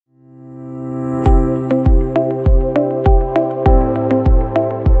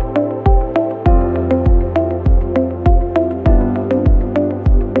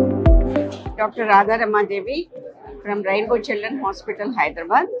Dr. Radha Ramadevi from Rainbow Children Hospital,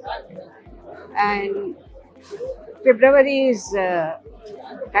 Hyderabad. And February is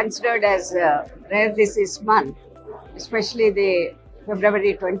considered as a rare disease month, especially the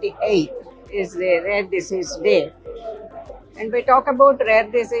February 28th is the rare disease day. And we talk about rare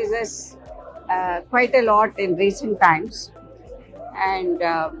diseases quite a lot in recent times. And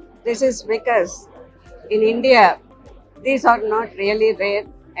this is because in India, these are not really rare,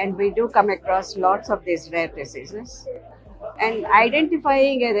 and we do come across lots of these rare diseases. And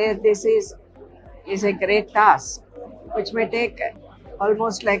identifying a rare disease is a great task, which may take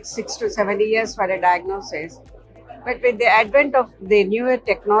almost like 6 to 7 years for a diagnosis. But with the advent of the newer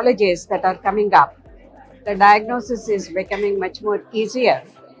technologies that are coming up, the diagnosis is becoming much more easier.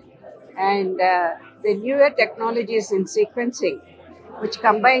 And the newer technologies in sequencing, which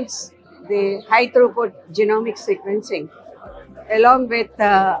combines the high throughput genomic sequencing along with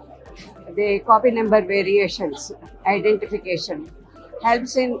the copy number variations identification,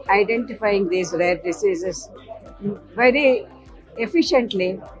 helps in identifying these rare diseases very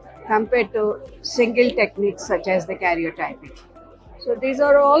efficiently compared to single techniques such as the karyotyping. So these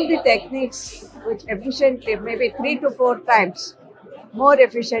are all the techniques which efficiently, maybe 3 to 4 times more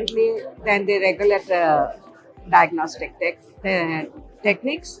efficiently than the regular diagnostic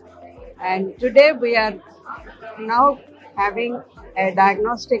techniques. And today we are now having a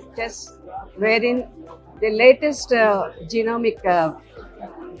diagnostic test wherein the latest genomic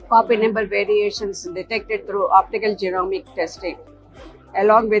copy number variations detected through optical genomic testing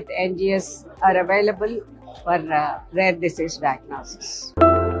along with NGS are available for rare disease diagnosis.